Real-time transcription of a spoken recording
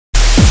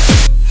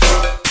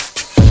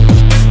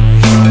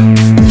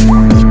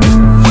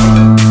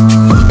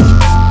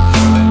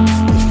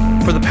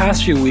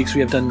past few weeks, we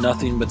have done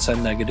nothing but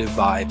send negative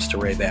vibes to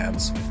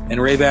Ray-Bans.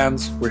 And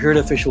Ray-Bans, we're here to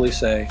officially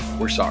say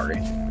we're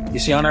sorry. You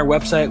see, on our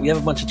website, we have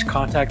a bunch of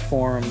contact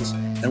forms,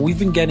 and we've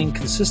been getting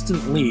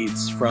consistent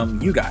leads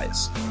from you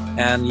guys.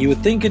 And you would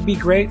think it'd be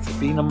great for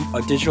being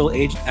a digital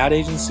ad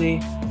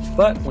agency,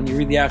 but when you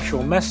read the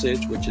actual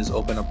message, which is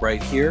open up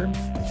right here,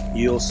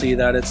 you'll see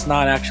that it's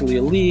not actually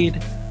a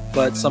lead,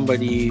 but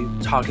somebody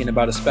talking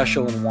about a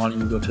special and wanting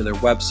to go to their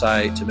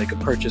website to make a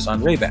purchase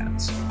on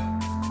Ray-Bans.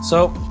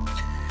 So,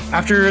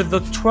 after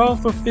the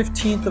 12th or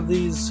 15th of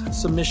these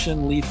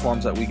submission lead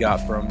forms that we got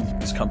from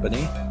this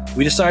company,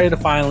 we decided to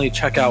finally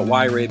check out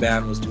why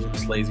Ray-Ban was doing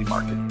this lazy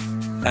marketing.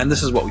 And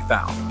this is what we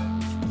found.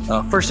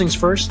 First things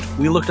first,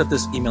 we looked at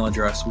this email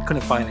address. We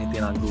couldn't find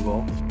anything on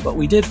Google, but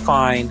we did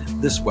find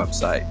this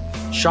website,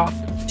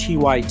 shoptyt.com.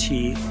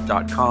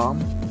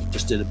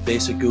 Just did a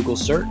basic Google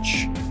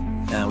search,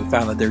 and we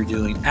found that they're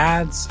doing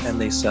ads and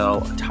they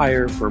sell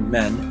attire for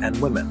men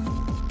and women.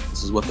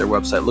 This is what their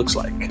website looks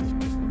like.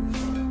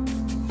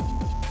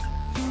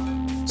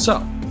 So,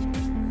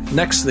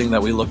 next thing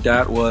that we looked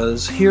at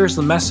was, here's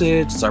the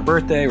message, it's our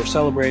birthday, we're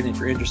celebrating, if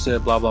you're interested,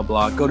 blah, blah,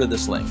 blah, go to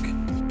this link.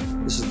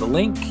 This is the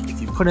link.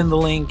 If you put in the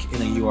link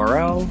in a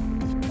URL,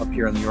 up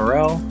here on the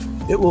URL,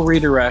 it will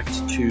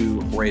redirect to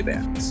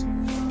Ray-Bans.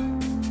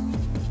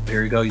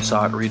 There you go, you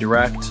saw it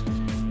redirect,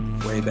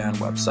 Ray-Ban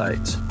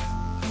website.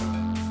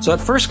 So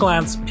at first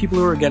glance, people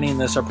who are getting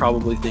this are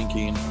probably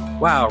thinking,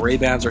 wow,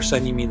 Ray-Bans are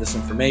sending me this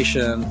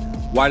information.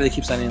 Why do they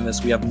keep sending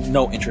this? We have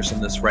no interest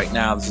in this right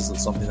now. This isn't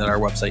something that our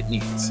website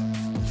needs.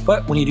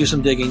 But when you do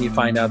some digging, you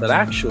find out that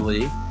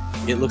actually,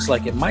 it looks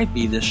like it might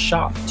be this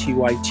Shop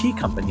TYT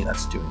company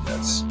that's doing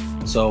this.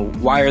 So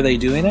why are they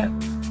doing it?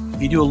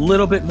 If you do a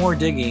little bit more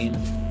digging,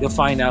 you'll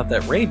find out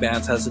that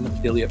Ray-Bans has an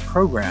affiliate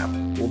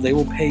program. Well, they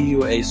will pay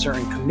you a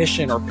certain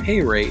commission or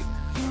pay rate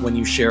when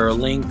you share a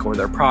link or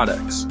their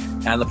products,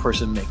 and the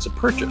person makes a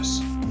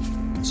purchase.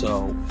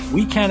 So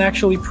we can't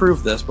actually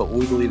prove this, but what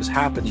we believe is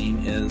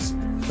happening is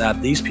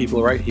that these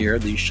people right here,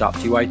 these Shop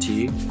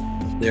TYT,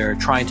 they're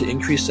trying to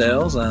increase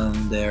sales and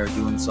they're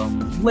doing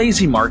some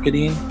lazy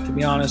marketing, to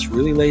be honest,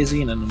 really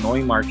lazy and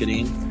annoying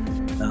marketing.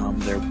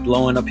 They're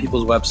blowing up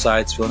people's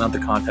websites, filling out the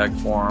contact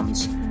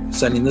forms,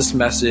 sending this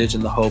message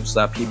in the hopes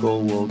that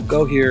people will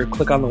go here,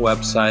 click on the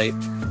website,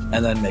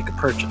 and then make a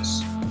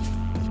purchase.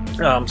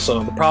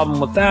 So the problem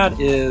with that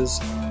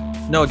is,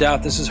 no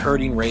doubt this is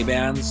hurting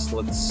Ray-Bans.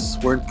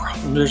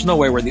 There's no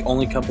way we're the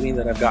only company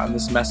that have gotten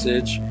this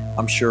message.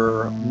 I'm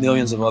sure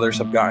millions of others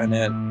have gotten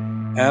it.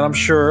 And I'm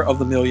sure of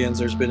the millions,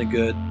 there's been a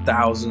good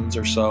thousands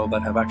or so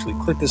that have actually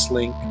clicked this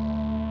link,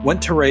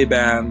 went to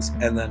Ray-Bans,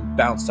 and then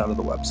bounced out of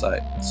the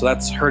website. So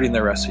that's hurting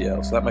their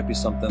SEO. So that might be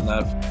something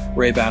that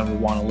Ray-Ban would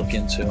want to look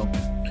into.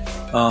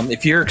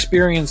 If you're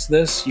experienced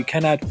this, you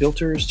can add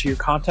filters to your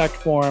contact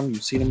form.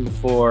 You've seen them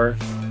before,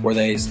 where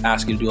they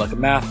ask you to do like a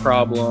math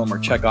problem or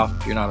check off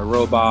if you're not a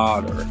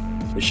robot, or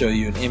they show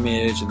you an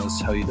image and they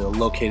tell you to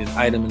locate an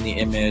item in the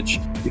image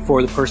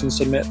before the person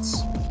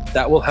submits.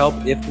 That will help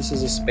if this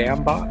is a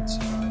spam bot.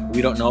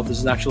 We don't know if this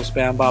is an actual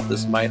spam bot.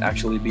 This might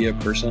actually be a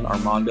person,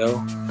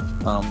 Armando.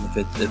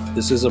 If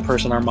this is a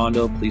person,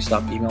 Armando, please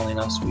stop emailing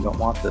us. We don't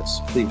want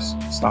this. Please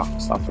stop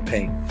the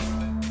pain.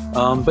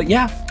 But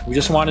yeah, we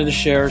just wanted to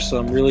share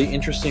some really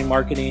interesting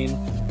marketing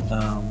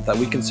that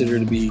we consider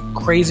to be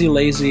crazy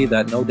lazy,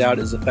 that no doubt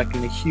is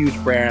affecting a huge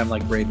brand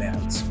like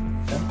Ray-Bans.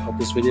 Okay? Hope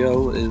this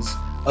video is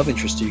of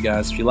interest to you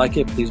guys. If you like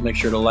it, please make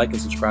sure to like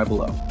and subscribe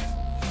below.